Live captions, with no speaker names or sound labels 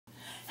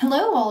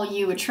Hello all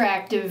you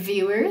attractive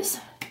viewers.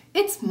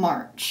 It's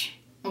March,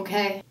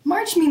 okay?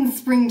 March means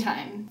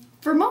springtime.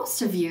 For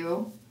most of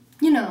you,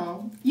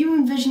 you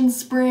envision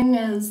spring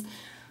as,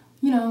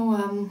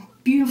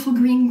 beautiful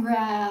green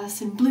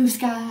grass and blue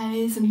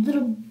skies and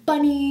little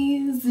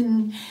bunnies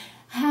and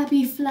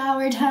happy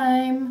flower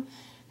time.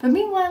 But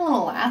meanwhile in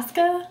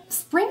Alaska,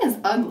 spring is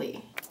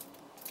ugly.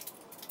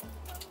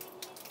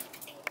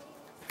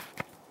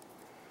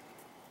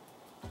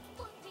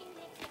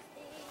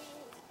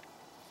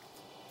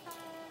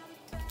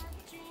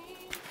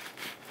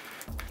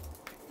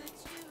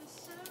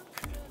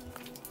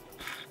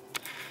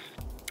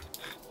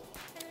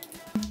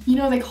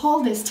 They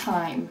call this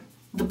time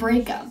the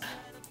breakup.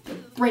 The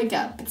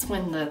breakup, it's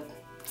when the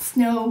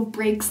snow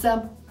breaks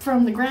up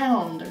from the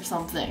ground or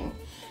something.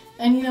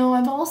 And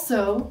I've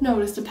also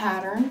noticed a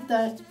pattern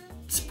that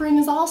spring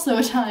is also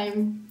a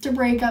time to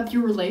break up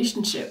your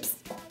relationships.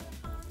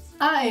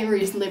 I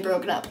recently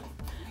broken up.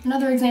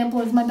 Another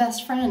example is my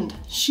best friend.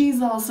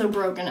 She's also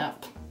broken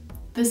up.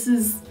 This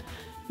is,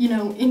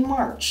 in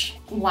March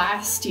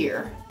last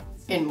year.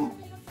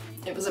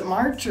 Was it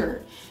March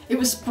or it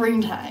was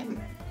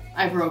springtime.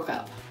 I broke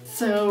up.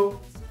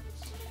 So,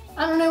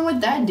 I don't know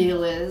what that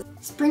deal is.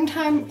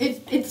 Springtime,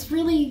 it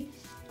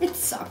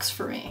sucks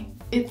for me.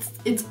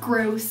 It's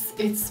gross,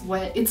 it's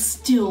wet, it's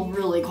still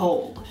really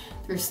cold.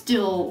 There's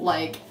still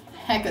like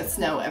hecka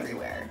snow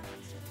everywhere.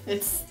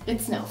 It's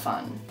no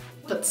fun.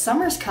 But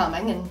summer's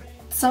coming and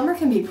summer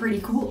can be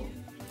pretty cool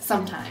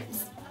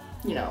sometimes.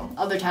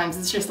 Other times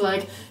it's just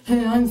like,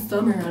 hey, I'm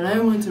summer and I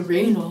want to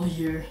rain all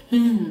year.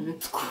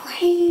 It's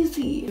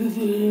crazy.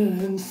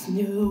 And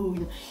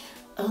snow.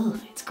 Oh,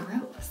 it's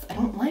gross. I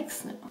don't like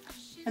snow.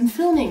 I'm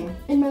filming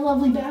in my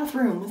lovely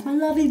bathroom with my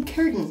lovely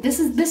curtain.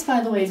 This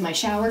by the way is my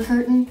shower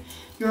curtain.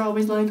 You're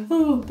always like,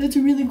 oh, that's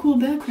a really cool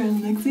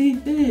background,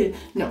 Lexi. Hey.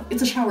 No,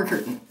 it's a shower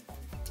curtain.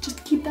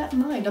 Just keep that in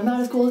mind. I'm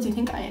not as cool as you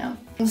think I am.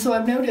 And so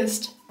I've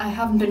noticed I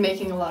haven't been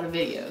making a lot of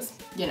videos.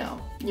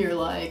 You're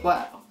like,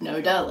 wow,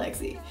 no duh,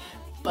 Lexi.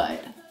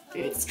 But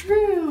it's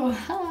true.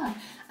 Ha.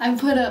 I've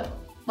put up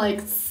like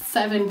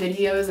 7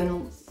 videos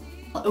in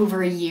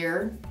over a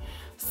year.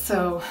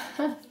 So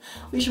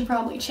we should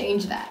probably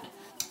change that.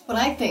 What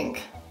I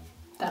think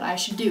that I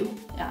should do,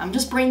 I'm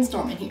just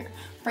brainstorming here.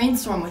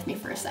 Brainstorm with me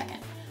for a second.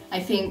 I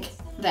think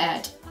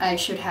that I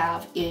should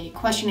have a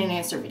question and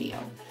answer video.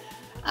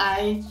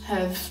 I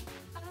have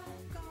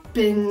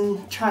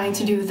been trying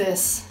to do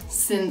this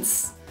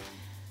since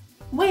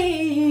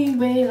way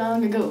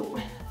long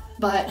ago,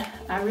 but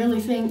I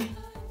really think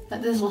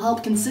that this will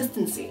help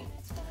consistency.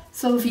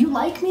 So if you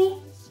like me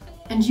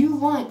and you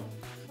want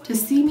to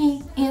see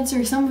me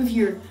answer some of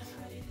your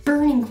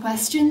burning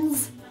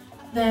questions,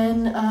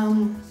 then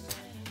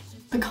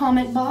the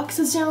comment box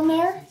is down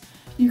there.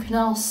 You can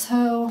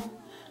also,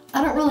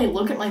 I don't really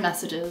look at my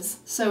messages,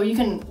 so you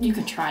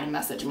can try to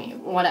message me,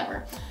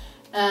 whatever.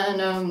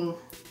 And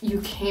you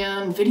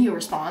can video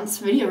response.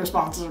 Video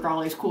responses are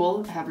always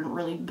cool. I haven't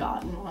really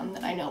gotten one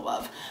that I know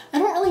of. I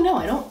don't really know.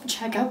 I don't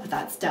check up with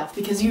that stuff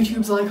because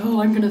YouTube's like,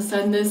 oh, I'm gonna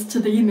send this to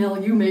the email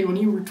you made when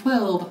you were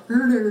 12.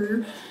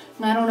 Herder.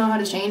 And I don't know how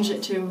to change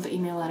it to the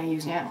email that I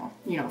use now.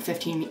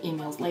 15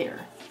 emails later.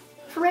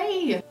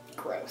 Hooray!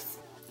 Gross.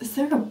 Is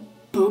there a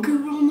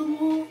booger on the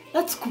wall?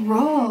 That's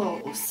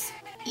gross.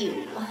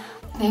 Ew.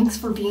 Thanks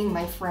for being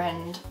my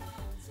friend.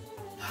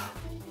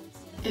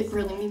 It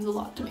really means a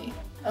lot to me.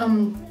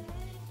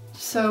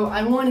 So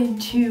I wanted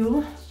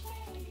to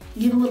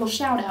give a little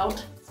shout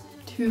out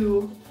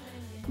to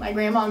my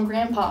grandma and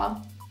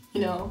grandpa.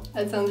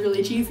 That sounds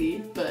really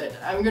cheesy, but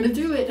I'm gonna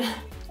do it.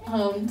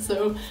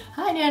 So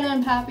hi Nana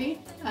and Pappy,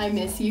 I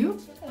miss you,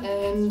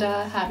 and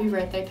happy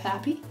birthday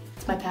Pappy.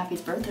 It's my Pappy's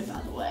birthday, by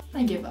the way.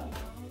 I give up.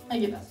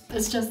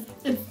 It's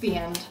the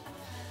end.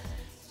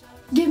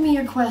 Give me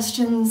your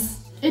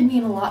questions. It'd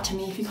mean a lot to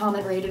me if you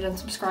comment, rated, and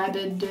subscribed.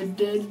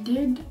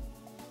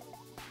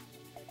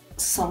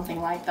 Something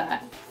like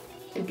that.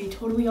 It'd be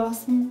totally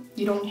awesome.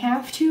 You don't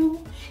have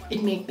to.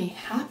 It'd make me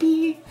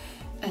happy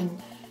and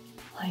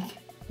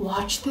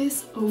watch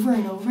this over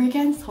and over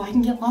again so I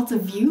can get lots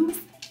of views.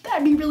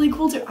 That'd be really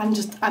cool too. I'm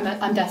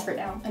desperate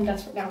now. I'm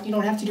desperate now. You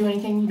don't have to do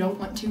anything you don't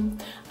want to.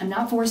 I'm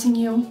not forcing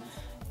you.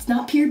 It's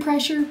not peer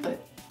pressure,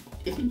 but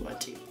if you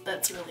want to,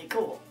 that's really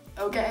cool.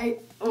 Okay?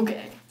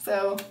 Okay.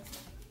 So,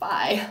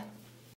 bye.